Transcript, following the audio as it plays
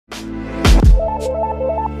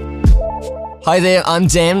Hi there, I'm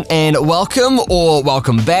Dan, and welcome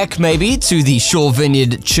back maybe, to the Shore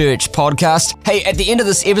Vineyard Church podcast. Hey, at the end of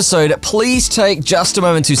this episode, please take just a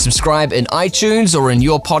moment to subscribe in iTunes or in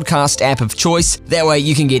your podcast app of choice. That way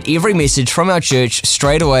you can get every message from our church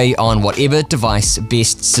straight away on whatever device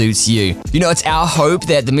best suits you. You know, it's our hope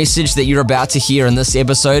that the message that you're about to hear in this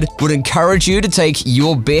episode would encourage you to take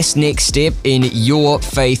your best next step in your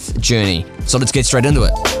faith journey. So let's get straight into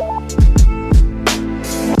it.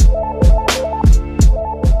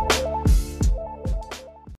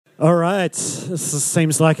 All right, this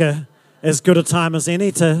seems like as good a time as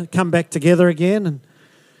any to come back together again. And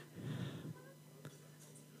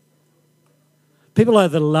people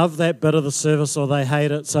either love that bit of the service or they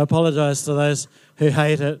hate it, so I apologise to those who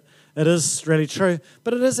hate it. It is really true,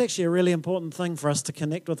 but it is actually a really important thing for us to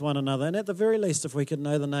connect with one another, and at the very least, if we could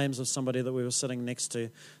know the names of somebody that we were sitting next to,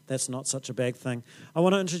 that's not such a bad thing. I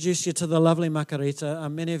want to introduce you to the lovely Makarita.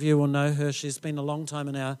 Many of you will know her. She's been a long time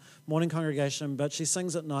in our morning congregation, but she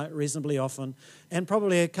sings at night reasonably often, and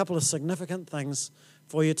probably a couple of significant things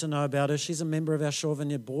for you to know about her. She's a member of our Shore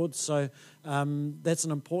Vineyard board, so that's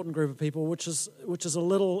an important group of people, which is a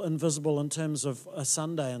little invisible in terms of a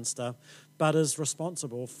Sunday and stuff, but is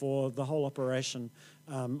responsible for the whole operation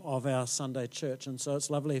of our Sunday church. And so it's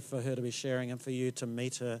lovely for her to be sharing and for you to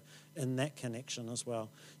meet her in that connection as well.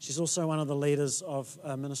 She's also one of the leaders of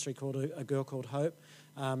a ministry called A Girl Called Hope,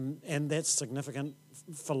 and that's significant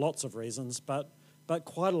for lots of reasons, but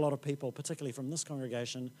quite a lot of people, particularly from this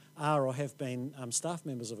congregation, are or have been staff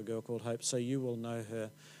members of A Girl Called Hope, so you will know her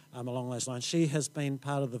along those lines. She has been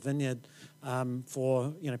part of the Vineyard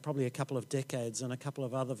for probably a couple of decades and a couple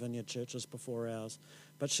of other Vineyard churches before ours.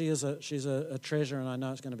 But she's a treasure, and I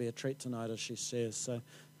know it's going to be a treat tonight as she shares. So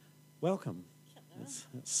welcome. It's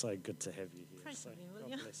so good to have you here. So,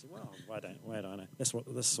 God bless you. Well, why don't I? That's what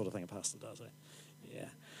this sort of thing a pastor does, eh? Yeah.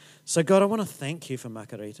 So God, I want to thank you for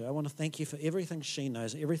Makarita. I want to thank you for everything she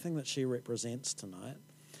knows, everything that she represents tonight.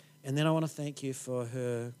 And then I want to thank you for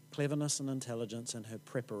her cleverness and intelligence and her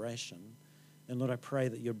preparation. And Lord, I pray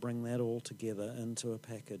that you bring that all together into a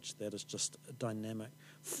package that is just dynamic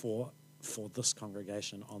for this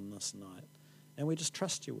congregation on this night. And we just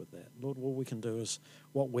trust you with that. Lord, all we can do is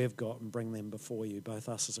what we've got and bring them before you, both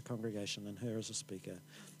us as a congregation and her as a speaker.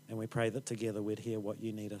 And we pray that together we'd hear what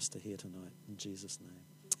you need us to hear tonight. In Jesus' name.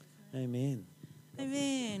 Amen.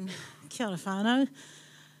 Amen. Kia ora whānau.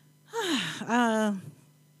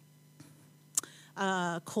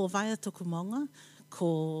 Ko Vaia tuku maunga,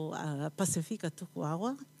 ko Pasifika tuku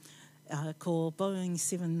awa, ko Boeing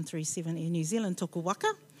 737 Air New Zealand tuku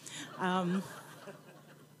waka,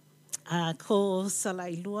 ko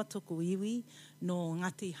Salailua tuku iwi no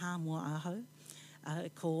Ngati Hāmua ahau,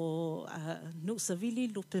 ko Nuksavili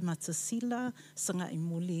Lupe Matasila sanga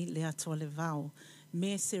imuli le atoa le vau,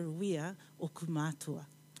 me seruia o kumātua.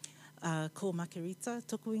 Ko Makarita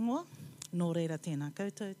tuku ingoa, nō reira tēnā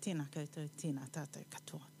koutou, tēnā tātou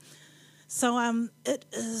katoa. So it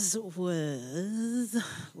is with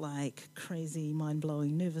like crazy,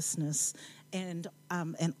 mind-blowing nervousness and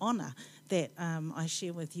an honour that I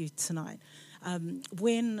share with you tonight.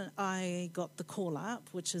 When I got the call up,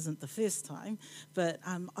 which isn't the first time, but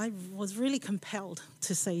I was really compelled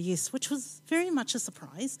to say yes, which was very much a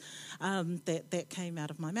surprise that came out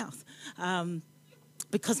of my mouth.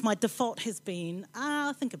 Because my default has been,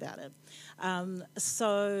 think about it. It's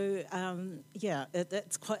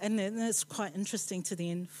quite interesting to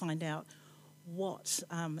then find out what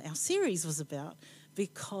our series was about,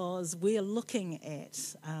 because we're looking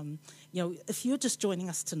at, if you're just joining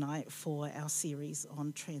us tonight for our series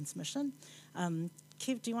on transmission,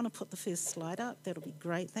 Kev, do you want to put the first slide up? That'll be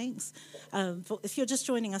great, thanks. If you're just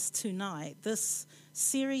joining us tonight, this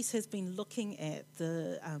series has been looking at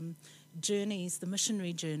the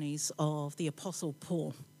missionary journeys of the Apostle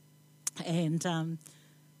Paul. And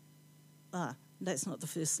that's not the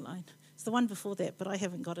first slide. It's the one before that, but I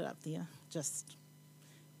haven't got it up there.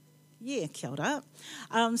 Kia ora.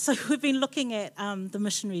 So we've been looking at the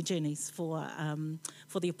missionary journeys for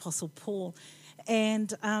the Apostle Paul.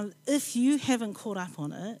 And if you haven't caught up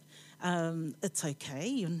on it, it's okay.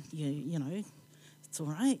 You know, it's all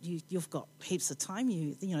right. You've got heaps of time.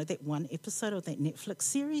 You know that one episode of that Netflix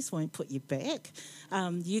series won't put you back.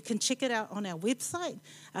 You can check it out on our website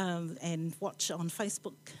and watch on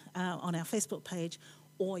Facebook on our Facebook page,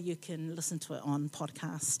 or you can listen to it on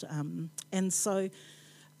podcast. And so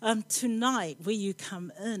tonight, where you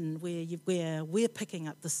come in, where we're picking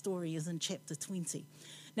up the story, is in chapter 20.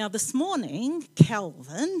 Now, this morning,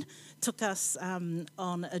 Calvin took us on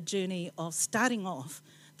a journey of starting off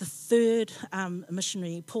the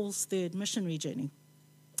Paul's third missionary journey.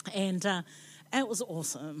 And And it was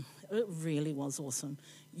awesome. It really was awesome.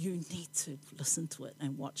 You need to listen to it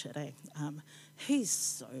and watch it, eh? He's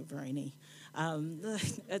so brainy.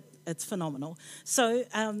 It's phenomenal. So,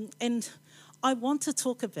 and I want to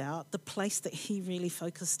talk about the place that he really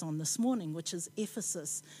focused on this morning, which is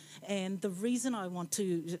Ephesus. And the reason I want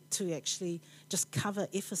to actually just cover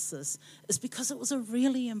Ephesus is because it was a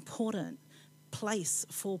really important place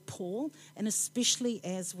for Paul, and especially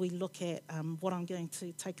as we look at what I'm going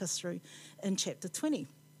to take us through in chapter 20.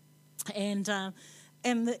 And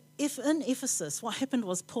if in Ephesus, what happened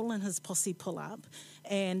was Paul and his posse pull up,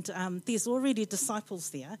 and there's already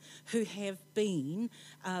disciples there who have been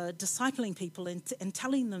discipling people and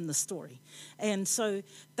telling them the story. And so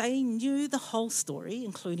they knew the whole story,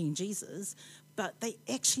 including Jesus, but they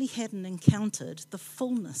actually hadn't encountered the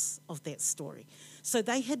fullness of that story. So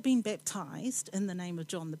they had been baptized in the name of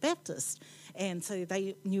John the Baptist, and so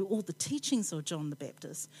they knew all the teachings of John the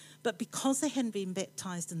Baptist. But because they hadn't been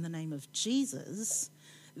baptized in the name of Jesus,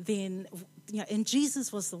 then, and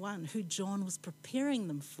Jesus was the one who John was preparing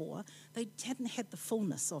them for, they hadn't had the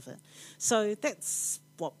fullness of it. So that's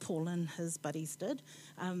what Paul and his buddies did.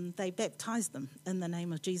 They baptized them in the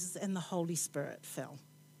name of Jesus, and the Holy Spirit fell.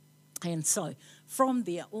 And so from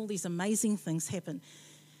there, all these amazing things happened.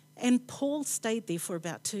 And Paul stayed there for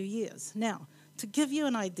about 2 years. Now, to give you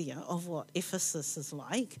an idea of what Ephesus is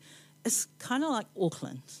like, it's kind of like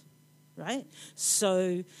Auckland, right?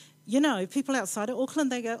 So, people outside of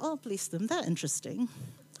Auckland, they go, oh, bless them, they're interesting.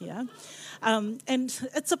 Yeah. And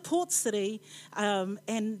it's a port city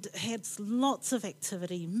and has lots of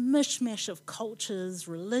activity, mishmash of cultures,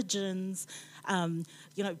 religions.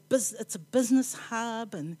 It's a business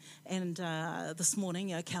hub, and this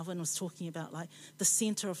morning, Calvin was talking about like the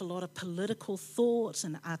centre of a lot of political thought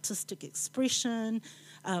and artistic expression,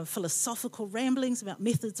 philosophical ramblings about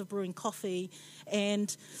methods of brewing coffee,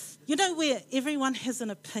 and where everyone has an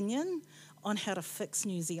opinion on how to fix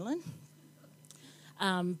New Zealand.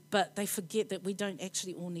 But they forget that we don't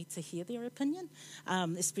actually all need to hear their opinion,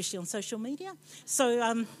 especially on social media.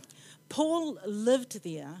 So Paul lived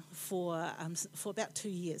there for about 2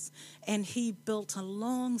 years, and he built a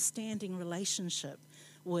long-standing relationship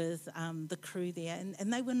with the crew there,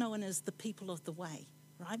 and they were known as the people of the way,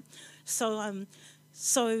 right? So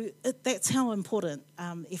that's how important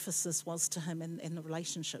Ephesus was to him and the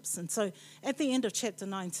relationships. And so at the end of chapter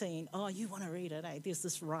 19, you want to read it, eh? There's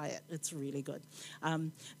this riot. It's really good.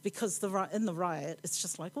 Because in the riot, it's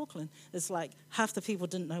just like Auckland. It's like half the people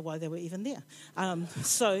didn't know why they were even there. And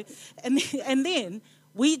then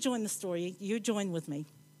we join the story. You join with me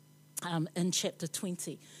in chapter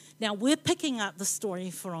 20. Now, we're picking up the story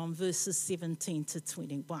from verses 17 to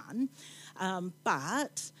 21,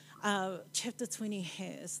 but chapter 20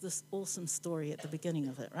 has this awesome story at the beginning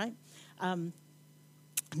of it, right?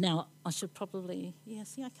 Now, I should probably,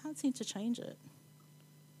 I can't seem to change it.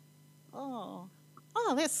 Oh,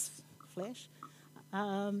 that's Flash.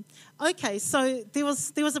 Okay, so there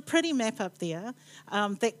was a pretty map up there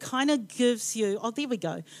that kind of gives you, there we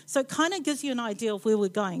go. So it kind of gives you an idea of where we're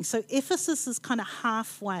going. So Ephesus is kind of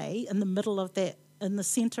halfway in the middle of that, in the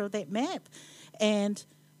centre of that map. And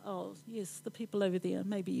yes, the people over there,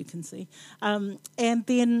 maybe you can see. And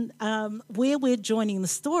then where we're joining the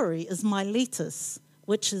story is Miletus,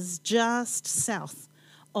 which is just south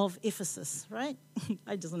of Ephesus, right?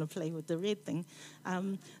 I just want to play with the red thing.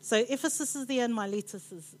 So Ephesus is there and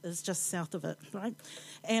Miletus is just south of it, right?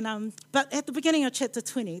 And but at the beginning of chapter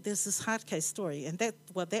 20, there's this hard case story, and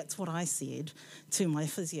that's what I said to my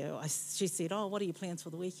physio. She said, what are your plans for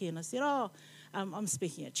the weekend? I said, I'm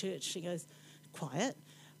speaking at church. She goes, quiet.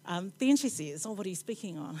 Then she says, what are you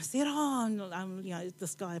speaking on? I said,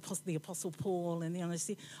 this guy, the Apostle Paul. And then I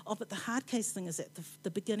said, but the hard case thing is at the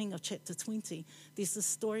beginning of chapter 20. There's this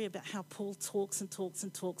story about how Paul talks and talks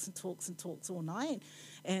and talks and talks and talks all night.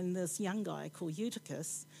 And this young guy called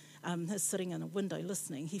Eutychus is sitting in a window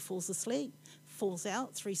listening. He falls asleep, falls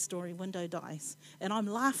out, 3-story window, dies. And I'm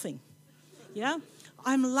laughing,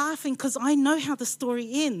 I'm laughing because I know how the story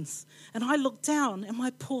ends. And I look down and my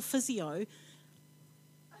poor physio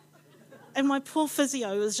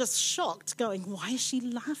is just shocked, going, why is she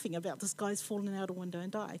laughing about this guy's fallen out a window and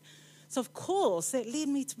died? So, of course, that led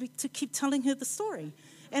me to keep telling her the story.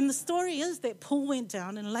 And the story is that Paul went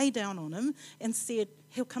down and lay down on him and said,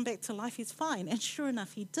 he'll come back to life, he's fine. And sure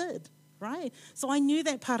enough, he did, right? So I knew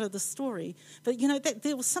that part of the story. But, that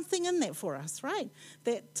there was something in that for us, right?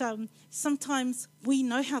 That sometimes we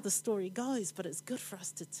know how the story goes, but it's good for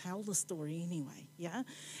us to tell the story anyway, yeah?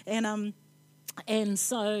 And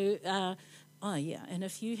so, and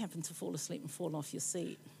if you happen to fall asleep and fall off your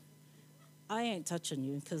seat, I ain't touching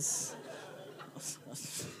you because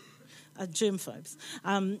germphobes.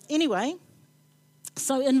 Anyway,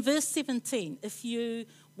 so in verse 17, if you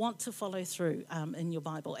want to follow through in your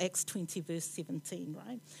Bible, Acts 20, verse 17,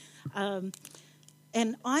 right?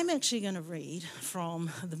 And I'm actually going to read from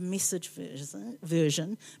the Message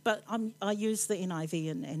version, but I use the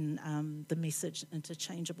NIV and the Message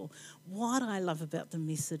interchangeable. What I love about the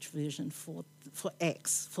Message version for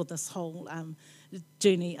Acts, for this whole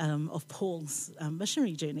journey of Paul's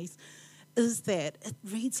missionary journeys, is that it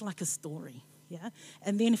reads like a story, yeah?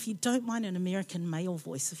 And then if you don't mind an American male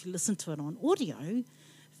voice, if you listen to it on audio,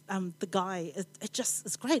 the guy,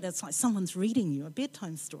 it's great. It's like someone's reading you a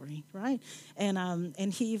bedtime story, right?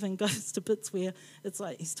 And he even goes to bits where it's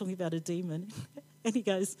like he's talking about a demon, and he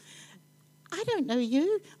goes, "I don't know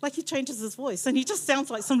you." Like he changes his voice, and he just sounds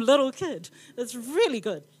like some little kid. It's really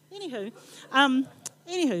good. Anywho,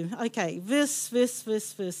 okay, verse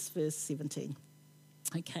 17.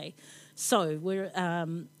 Okay, so we're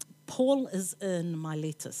Paul is in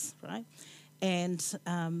Miletus, right? And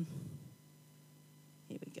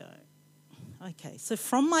here we go. Okay, so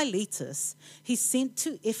from Miletus, he sent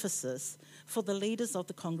to Ephesus for the leaders of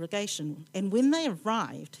the congregation. And when they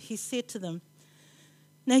arrived, he said to them,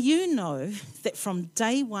 "Now you know that from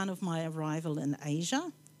day one of my arrival in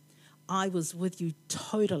Asia, I was with you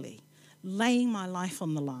totally, laying my life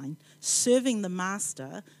on the line, serving the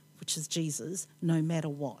Master, which is Jesus, no matter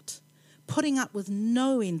what, putting up with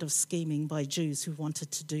no end of scheming by Jews who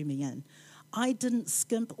wanted to do me in. I didn't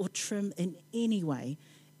skimp or trim in any way.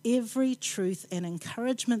 Every truth and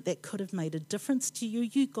encouragement that could have made a difference to you,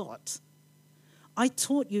 you got. I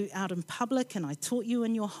taught you out in public and I taught you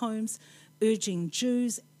in your homes, urging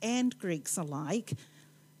Jews and Greeks alike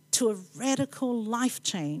to a radical life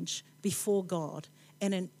change before God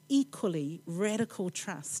and an equally radical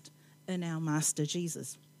trust in our Master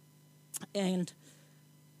Jesus." And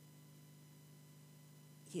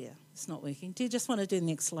yeah, it's not working. Do you just want to do the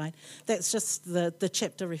next slide? That's just the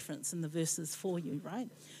chapter reference in the verses for you, right?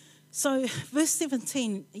 So verse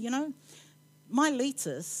 17,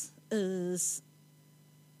 Miletus is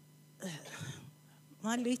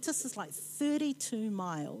like 32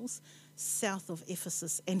 miles south of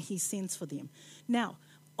Ephesus, and he sends for them. Now,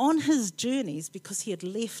 on his journeys, because he had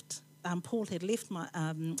left, Paul had left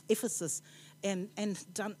Ephesus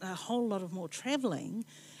and done a whole lot of more travelling,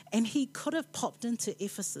 and he could have popped into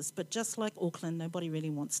Ephesus, but just like Auckland, nobody really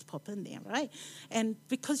wants to pop in there, right? And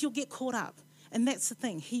because you'll get caught up. And that's the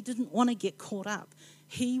thing. He didn't want to get caught up.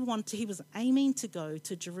 He was aiming to go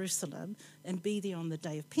to Jerusalem and be there on the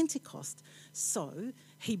day of Pentecost. So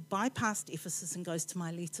he bypassed Ephesus and goes to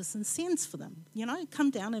Miletus and sends for them.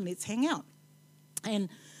 Come down and let's hang out. And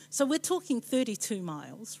so we're talking 32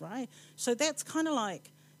 miles, right? So that's kind of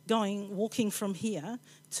like walking from here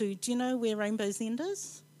to, do you know where Rainbow's End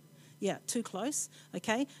is? Yeah, too close.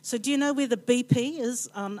 Okay. So do you know where the BP is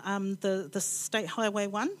on the State Highway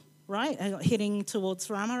 1, right? Heading towards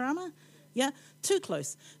Rama? Yeah, too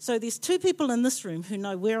close. So there's two people in this room who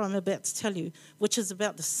know where I'm about to tell you, which is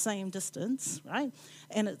about the same distance, right?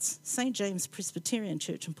 And it's St. James Presbyterian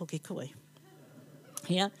Church in Pukekohe.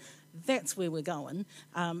 Yeah, that's where we're going.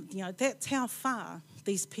 That's how far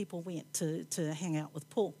these people went to hang out with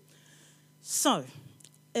Paul. So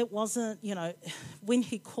it wasn't, when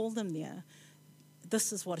he called them there,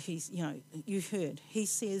 this is what you heard. He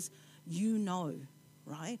says,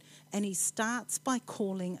 right? And he starts by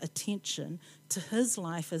calling attention to his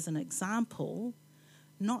life as an example,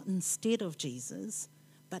 not instead of Jesus,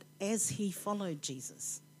 but as he followed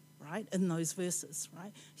Jesus, right? In those verses,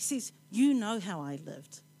 right? He says, you know how I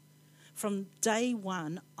lived. From day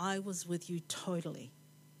one, I was with you totally,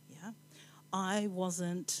 yeah? I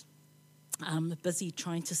wasn't busy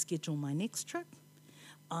trying to schedule my next trip.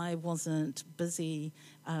 I wasn't busy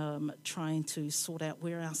trying to sort out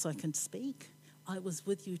where else I can speak. I was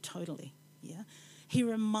with you totally, yeah? He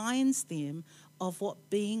reminds them of what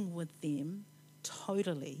being with them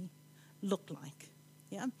totally looked like,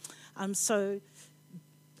 yeah? So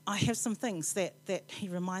I have some things that he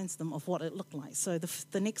reminds them of what it looked like. So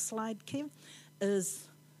the next slide, Kev, is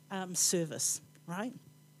service, right?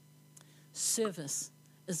 Service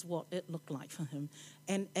is what it looked like for him.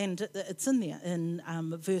 And it's in there in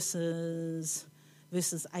verses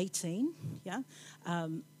 18, yeah?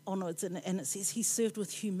 Onwards, and it says he served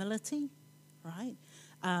with humility, right?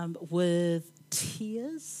 With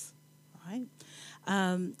tears, right?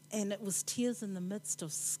 And it was tears in the midst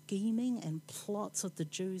of scheming and plots of the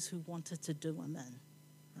Jews who wanted to do him in,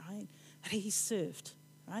 right? But he served,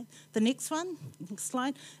 right? The next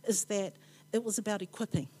slide, is that it was about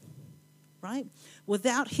equipping, right?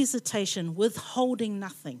 Without hesitation, withholding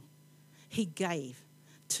nothing, he gave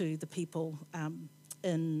to the people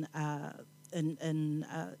in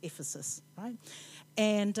Ephesus, right?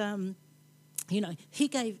 And, he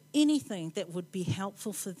gave anything that would be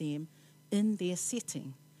helpful for them in their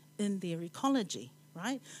setting, in their ecology,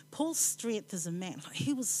 right? Paul's strength as a man,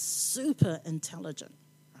 he was super intelligent,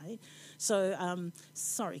 right? So,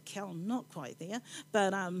 sorry, Cal, not quite there,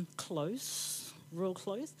 but close, real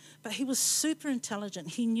close. But he was super intelligent.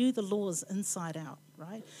 He knew the laws inside out,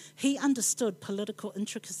 right? He understood political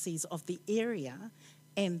intricacies of the area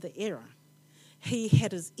and the era. He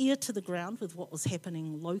had his ear to the ground with what was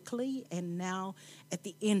happening locally, and now at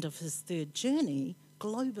the end of his third journey,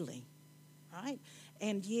 globally, right?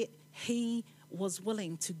 And yet he was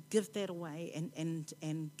willing to give that away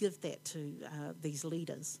and give that to these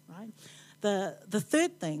leaders, right? The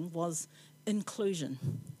third thing was inclusion,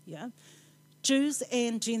 yeah? Jews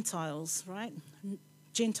and Gentiles, right?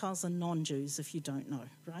 Gentiles are non-Jews, if you don't know,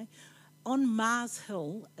 right? On Mars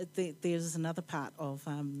Hill, there's another part of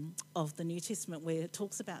the New Testament where it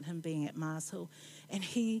talks about him being at Mars Hill, and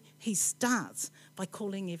he starts by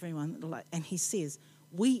calling everyone, and he says,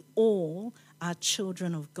 "We all are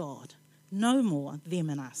children of God. No more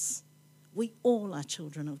them and us. We all are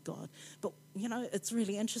children of God." But, it's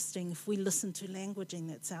really interesting if we listen to languaging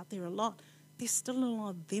that's out there a lot, there's still a lot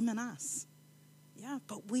of them and us. Yeah,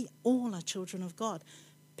 but we all are children of God.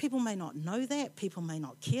 People may not know that, people may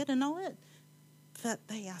not care to know it, but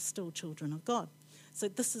they are still children of God. So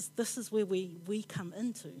this is where we come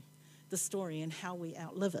into the story and how we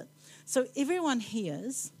outlive it. So everyone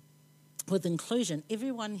hears, with inclusion,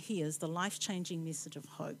 everyone hears the life-changing message of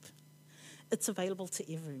hope. It's available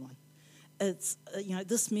to everyone. It's,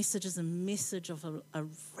 this message is a message of a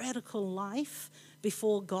radical life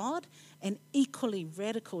before God and equally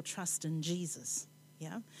radical trust in Jesus.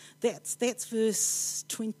 Yeah, that's verse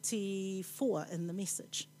 24 in the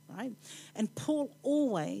message, right? And Paul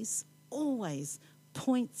always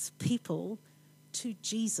points people to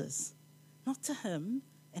Jesus, not to him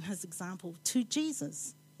and his example, to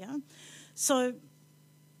Jesus. Yeah, so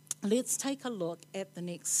let's take a look at the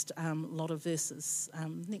next lot of verses.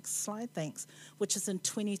 Next slide, thanks, which is in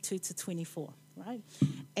 22 to 24, right?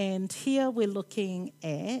 And here we're looking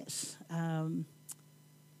at,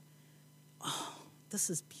 this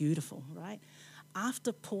is beautiful, right?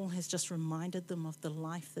 After Paul has just reminded them of the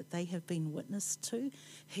life that they have been witness to,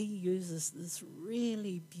 he uses this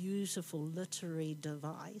really beautiful literary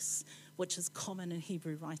device, which is common in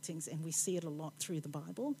Hebrew writings, and we see it a lot through the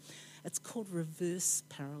Bible. It's called reverse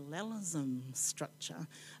parallelism structure.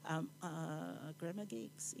 Grammar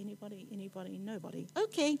geeks? Anybody? Nobody?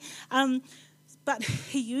 Okay. But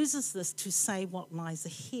he uses this to say what lies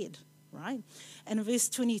ahead, right? And verse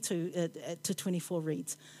 22 to 24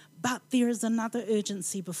 reads, "But there is another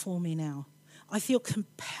urgency before me now. I feel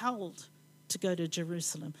compelled to go to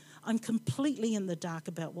Jerusalem. I'm completely in the dark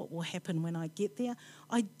about what will happen when I get there.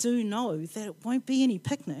 I do know that it won't be any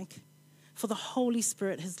picnic, for the Holy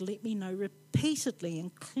Spirit has let me know repeatedly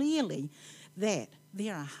and clearly that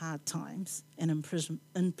there are hard times and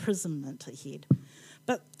imprisonment ahead.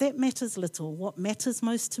 But that matters little. What matters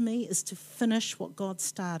most to me is to finish what God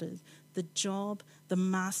started, the job the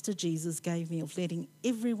Master Jesus gave me of letting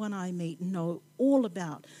everyone I meet know all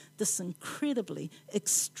about this incredibly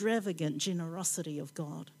extravagant generosity of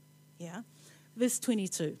God." Yeah? Verse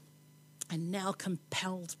 22, "And now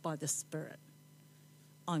compelled by the Spirit,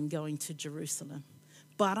 I'm going to Jerusalem.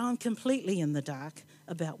 But I'm completely in the dark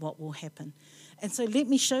about what will happen." And so let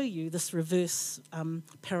me show you this reverse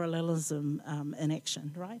parallelism in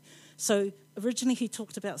action, right? So originally he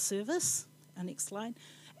talked about service, our next slide,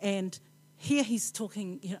 and here he's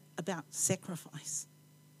talking about sacrifice,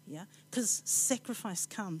 yeah? Because sacrifice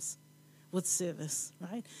comes with service,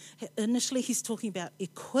 right? Initially he's talking about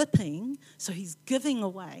equipping, so he's giving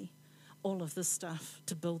away all of this stuff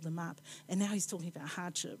to build them up. And now he's talking about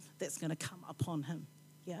hardship that's going to come upon him.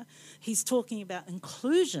 Yeah, he's talking about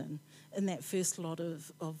inclusion in that first lot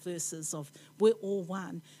of verses of we're all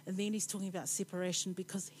one. And then he's talking about separation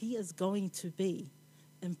because he is going to be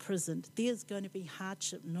imprisoned. There's going to be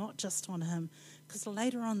hardship, not just on him. Because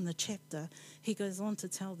later on in the chapter, he goes on to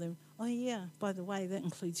tell them, oh yeah, by the way, that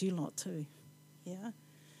includes you lot too. Yeah.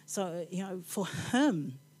 So, for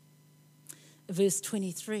him, verse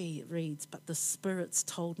 23 reads, "But the Spirit's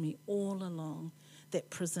told me all along that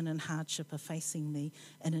prison and hardship are facing me."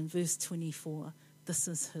 And in verse 24, this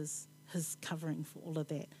is his covering for all of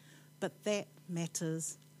that. But that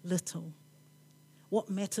matters little. What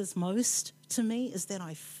matters most to me is that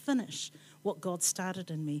I finish what God started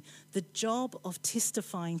in me, the job of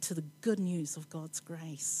testifying to the good news of God's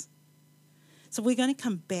grace. So we're going to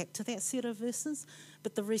come back to that set of verses,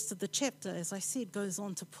 But the rest of the chapter, as I said, goes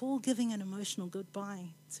on to Paul giving an emotional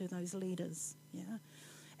goodbye to those leaders. Yeah.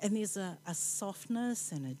 And there's a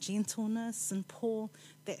softness and a gentleness in Paul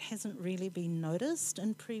that hasn't really been noticed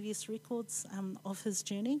in previous records of his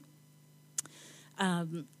journey.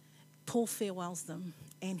 Paul farewells them,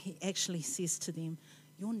 and he actually says to them,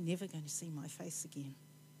 "You're never going to see my face again."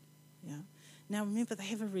 Yeah. Now remember, they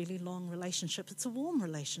have a really long relationship. It's a warm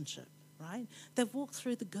relationship, right? They've walked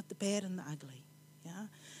through the good, the bad, and the ugly. Yeah.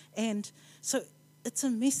 And so it's a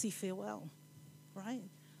messy farewell, right?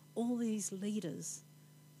 All these leaders,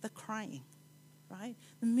 they're crying, right?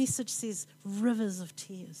 The message says rivers of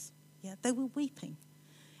tears. Yeah, they were weeping.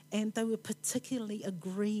 And they were particularly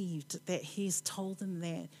aggrieved that he's told them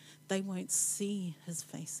that they won't see his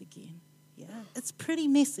face again. Yeah, it's pretty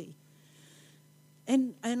messy.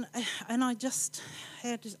 And I just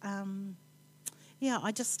had,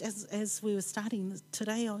 as we were starting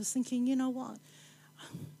today, I was thinking, you know what?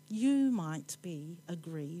 You might be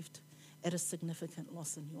aggrieved at a significant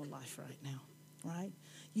loss in your life right now, right?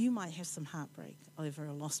 You might have some heartbreak over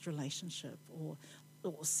a lost relationship or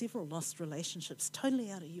several lost relationships totally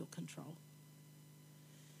out of your control.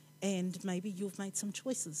 And maybe you've made some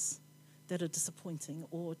choices that are disappointing,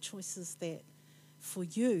 or choices that for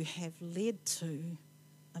you have led to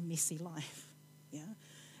a messy life. Yeah.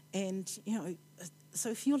 And, you know, so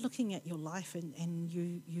if you're looking at your life and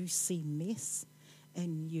you see mess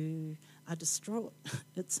and you are distraught,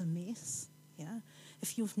 it's a mess. Yeah.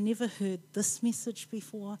 If you've never heard this message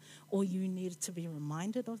before, or you need to be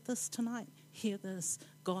reminded of this tonight, hear this.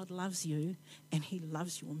 God loves you, and he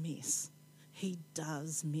loves your mess. He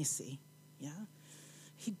does messy. Yeah?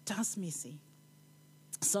 He does messy.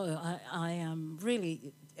 So I am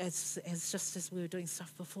really, as we were doing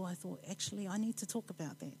stuff before, I thought, actually, I need to talk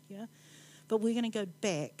about that. Yeah? But we're going to go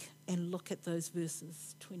back and look at those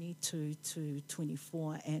verses 22 to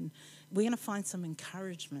 24, and we're going to find some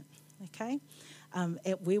encouragement, okay?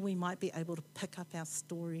 At where we might be able to pick up our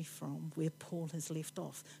story from where Paul has left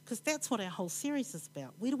off. Because that's what our whole series is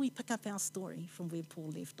about. Where do we pick up our story from where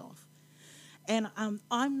Paul left off? And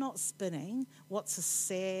I'm not spinning what's a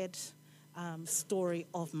sad story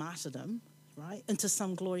of martyrdom, right, into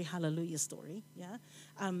some glory hallelujah story. Yeah,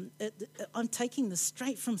 I'm taking this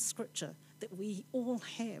straight from Scripture that we all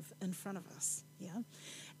have in front of us. Yeah,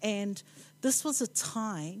 and this was a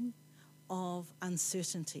time of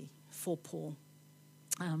uncertainty for Paul.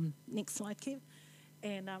 Next slide, Kev.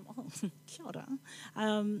 And, kia ora.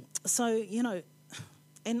 So, you know,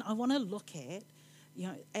 and I want to look at, you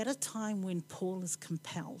know, at a time when Paul is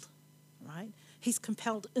compelled, right? He's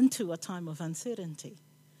compelled into a time of uncertainty.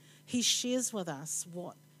 He shares with us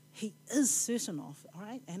what he is certain of,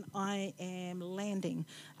 right? And I am landing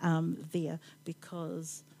there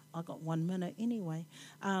because I got 1 minute anyway.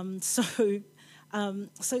 So I'm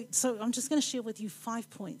just going to share with you 5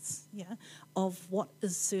 points, yeah, of what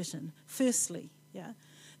is certain. Firstly, yeah,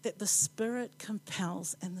 that the Spirit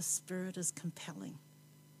compels and the Spirit is compelling.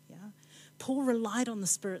 Yeah, Paul relied on the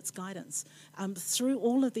Spirit's guidance. Through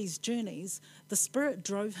all of these journeys, the Spirit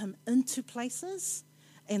drove him into places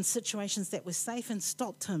and situations that were safe and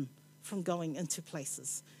stopped him from going into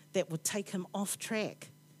places that would take him off track,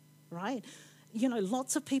 right? You know,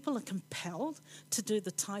 lots of people are compelled to do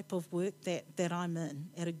the type of work that I'm in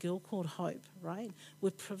at A Girl Called Hope, right?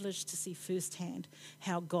 We're privileged to see firsthand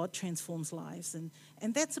how God transforms lives.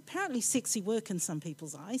 And that's apparently sexy work in some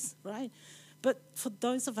people's eyes, right? But for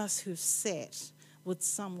those of us who've sat with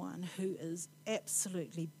someone who is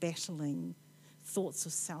absolutely battling thoughts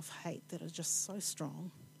of self-hate that are just so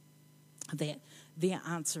strong that their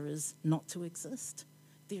answer is not to exist,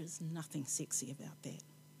 there is nothing sexy about that,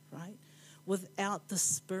 right? Without the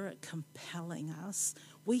Spirit compelling us,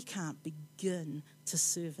 we can't begin to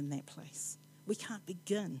serve in that place. We can't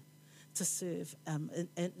begin to serve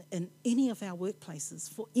in any of our workplaces,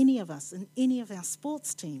 for any of us, in any of our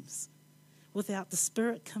sports teams, without the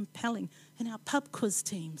Spirit compelling, in our pub quiz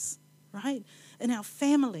teams, right? In our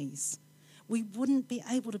families. We wouldn't be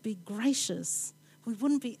able to be gracious. We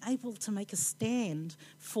wouldn't be able to make a stand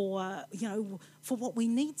for, for what we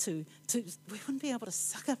need to. We wouldn't be able to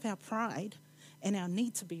suck up our pride and our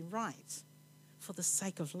need to be right for the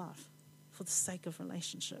sake of love, for the sake of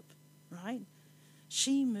relationship, right?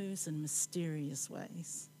 She moves in mysterious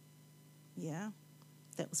ways. Yeah,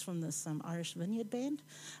 that was from this Irish Vineyard band.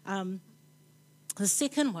 The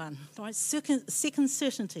second one, right? Second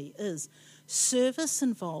certainty is service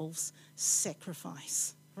involves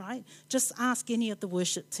sacrifice. Right? Just ask any of the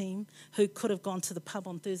worship team who could have gone to the pub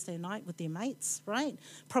on Thursday night with their mates, right?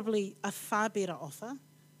 Probably a far better offer,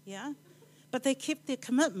 yeah? But they kept their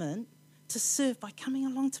commitment to serve by coming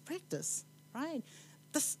along to practice, right?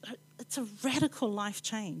 it's a radical life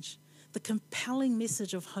change. The compelling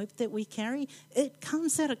message of hope that we carry, it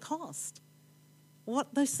comes at a cost.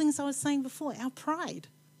 What those things I was saying before, our pride,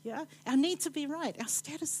 yeah, our need to be right, our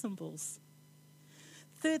status symbols.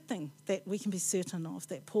 Third thing that we can be certain of,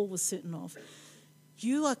 that Paul was certain of,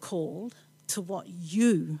 you are called to what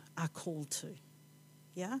you are called to.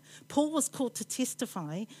 Yeah? Paul was called to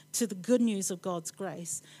testify to the good news of God's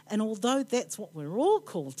grace. And although that's what we're all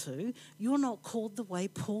called to, you're not called the way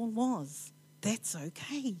Paul was. That's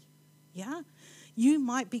okay. Yeah? You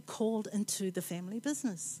might be called into the family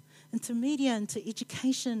business, into media, into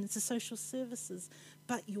education, into social services,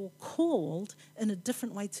 but you're called in a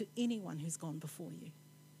different way to anyone who's gone before you.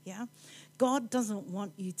 Yeah? God doesn't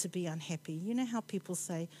want you to be unhappy. You know how people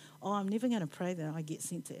say, oh, I'm never going to pray that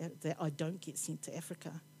I don't get sent to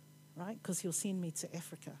Africa, right? Because he'll send me to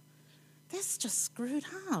Africa. That's just screwed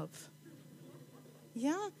up.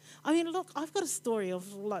 Yeah? I mean, look, I've got a story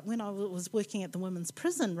of like when I was working at the women's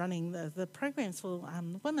prison running the programs for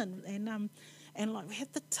women, and like we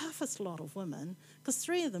had the toughest lot of women, because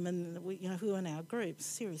 3 of them who were in our group,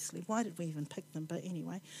 seriously, why did we even pick them? But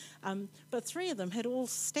anyway, but 3 of them had all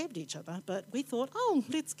stabbed each other, but we thought, oh,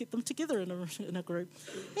 let's get them together in a group.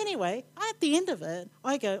 Anyway, at the end of it,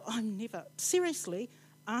 I go, seriously,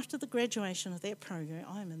 after the graduation of that program,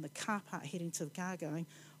 I'm in the car park heading to the car going,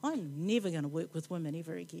 I'm never going to work with women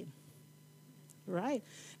ever again. Right?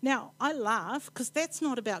 Now, I laugh because that's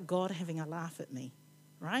not about God having a laugh at me.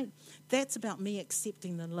 Right? That's about me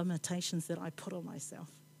accepting the limitations that I put on myself,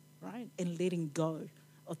 right? And letting go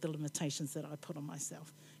of the limitations that I put on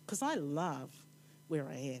myself. Because I love where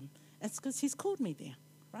I am. It's because he's called me there,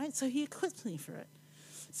 right? So he equips me for it.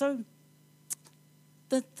 So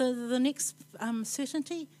the next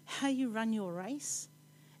certainty, how you run your race,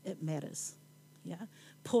 it matters, yeah?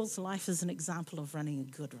 Paul's life is an example of running a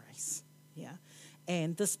good race, yeah?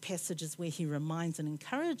 And this passage is where he reminds and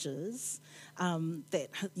encourages that,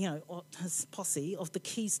 his posse of the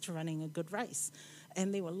keys to running a good race.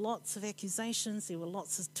 And there were lots of accusations, there were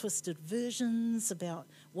lots of twisted versions about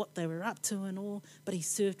what they were up to and all, but he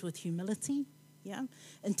served with humility, yeah,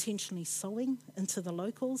 intentionally sowing into the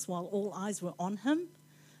locals while all eyes were on him,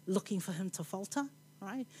 looking for him to falter,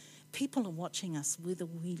 right? People are watching us whether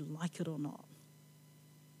we like it or not,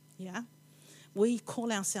 yeah? We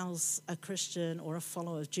call ourselves a Christian or a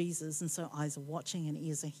follower of Jesus, and so eyes are watching and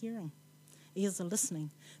ears are hearing. Ears are listening.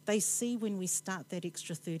 They see when we start that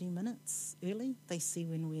extra 30 minutes early. They see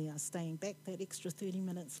when we are staying back that extra 30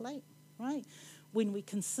 minutes late, right? When we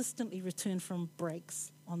consistently return from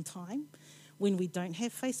breaks on time. When we don't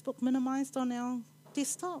have Facebook minimized on our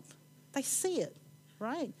desktop. They see it,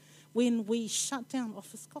 right? When we shut down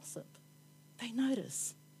office gossip. They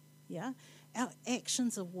notice, yeah? Our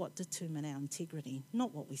actions are what determine our integrity,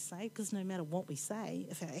 not what we say, because no matter what we say,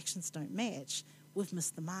 if our actions don't match, we've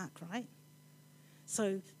missed the mark, right?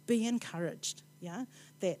 So be encouraged, yeah,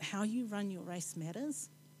 that how you run your race matters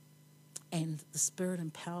and the Spirit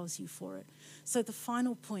empowers you for it. So the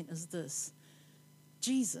final point is this: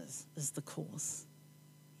 Jesus is the cause,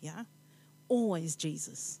 yeah? Always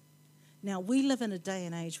Jesus. Now, we live in a day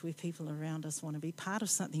and age where people around us want to be part of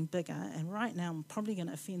something bigger, and right now I'm probably going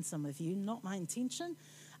to offend some of you. Not my intention.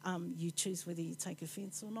 You choose whether you take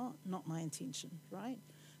offence or not my intention, right?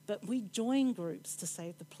 But we join groups to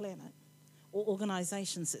save the planet or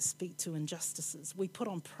organisations that speak to injustices. We put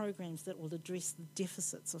on programs that will address the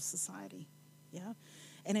deficits of society, yeah?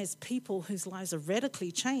 And as people whose lives are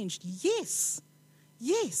radically changed, yes,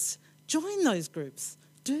 join those groups.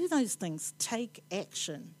 Do those things. Take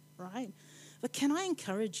action. Right? But can I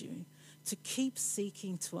encourage you to keep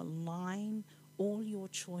seeking to align all your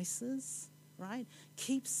choices, right?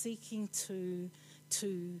 Keep seeking to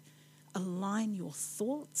align your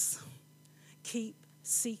thoughts. Keep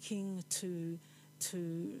seeking to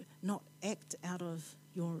not act out of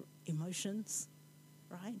your emotions,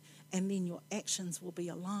 right? And then your actions will be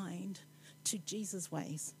aligned to Jesus'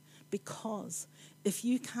 ways. Because if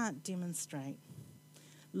you can't demonstrate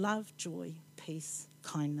love, joy, peace,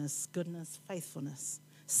 kindness, goodness, faithfulness,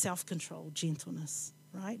 self-control, gentleness,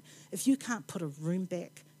 right? If you can't put a room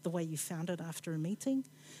back the way you found it after a meeting,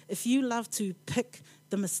 if you love to pick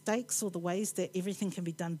the mistakes or the ways that everything can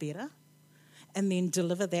be done better and then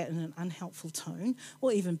deliver that in an unhelpful tone,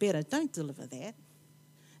 or even better, don't deliver that,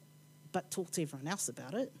 but talk to everyone else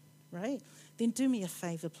about it, right? Then do me a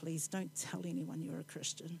favour, please, don't tell anyone you're a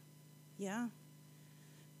Christian, yeah?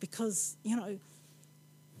 Because,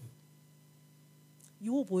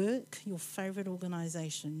 your work, your favourite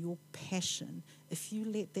organisation, your passion, if you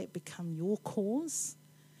let that become your cause,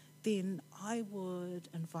 then I would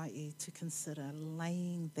invite you to consider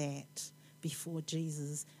laying that before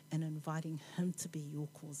Jesus and inviting him to be your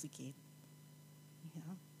cause again.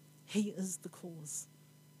 Yeah? He is the cause.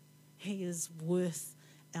 He is worth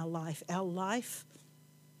our life. Our life,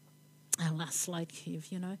 our last slide,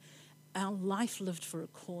 Kev, our life lived for a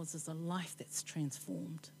cause is a life that's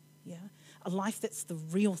transformed. Yeah? A life that's the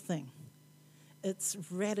real thing. It's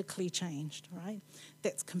radically changed, right?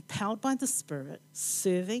 That's compelled by the Spirit,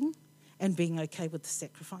 serving and being okay with the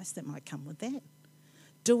sacrifice that might come with that.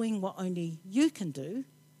 Doing what only you can do,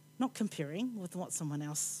 not comparing with what someone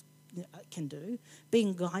else can do.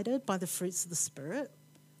 Being guided by the fruits of the Spirit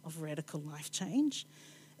of radical life change.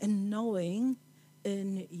 And knowing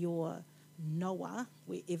in your Noah,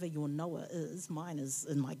 wherever your Noah is, mine is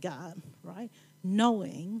in my gut, right?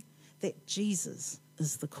 Knowing that Jesus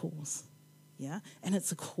is the cause, yeah? And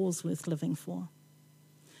it's a cause worth living for.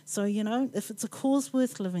 So, if it's a cause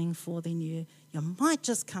worth living for, then you might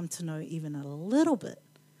just come to know even a little bit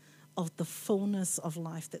of the fullness of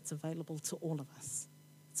life that's available to all of us.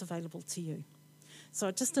 It's available to you. So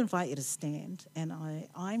I just invite you to stand, and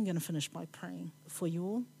I'm going to finish by praying for you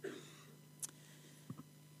all.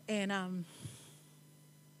 And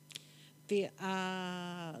there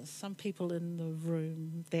are some people in the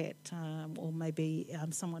room that, or maybe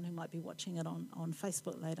someone who might be watching it on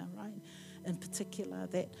Facebook later, right? In particular,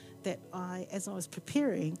 that I, as I was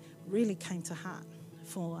preparing, really came to heart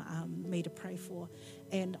for me to pray for.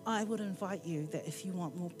 And I would invite you that if you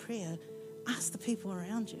want more prayer, ask the people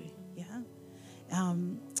around you, yeah,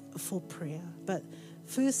 for prayer. But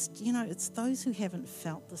first, it's those who haven't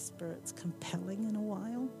felt the Spirit's compelling in a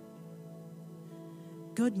while.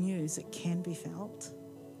 Good news, it can be felt,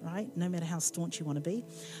 right? No matter how staunch you want to be.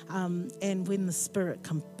 And when the Spirit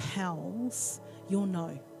compels, you'll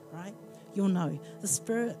know, right? You'll know. The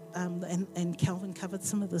Spirit, and Calvin covered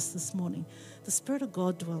some of this morning, the Spirit of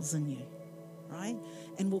God dwells in you, right?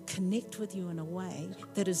 And will connect with you in a way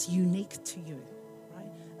that is unique to you,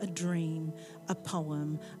 right? A dream, a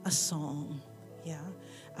poem, a song, yeah?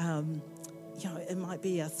 It might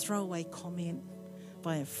be a throwaway comment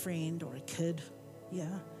by a friend or a kid,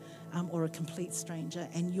 yeah? Or a complete stranger,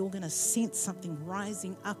 and you're going to sense something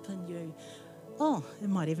rising up in you. Oh, it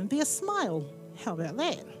might even be a smile. How about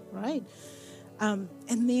that, right? And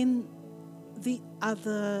then the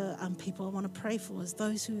other people I want to pray for is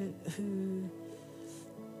those who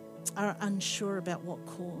are unsure about what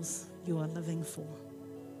cause you are living for,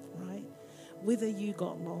 right? Whether you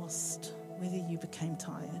got lost, whether you became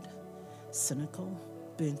tired, cynical,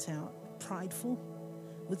 burnt out, prideful,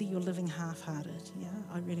 whether you're living half-hearted, yeah?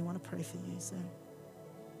 I really want to pray for you, so.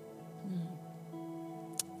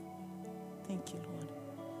 Thank you, Lord.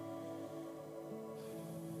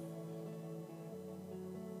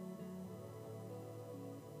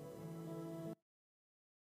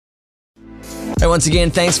 Hey, once again,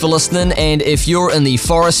 thanks for listening, and if you're in the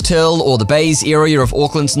Forest Hill or the Bays area of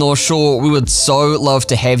Auckland's North Shore, we would so love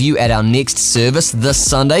to have you at our next service this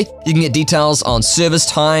Sunday. You can get details on service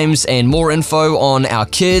times and more info on our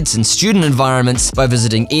kids and student environments by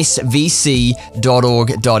visiting svc.org.nz.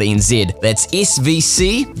 That's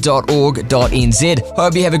svc.org.nz.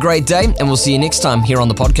 Hope you have a great day, and we'll see you next time here on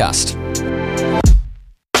the podcast.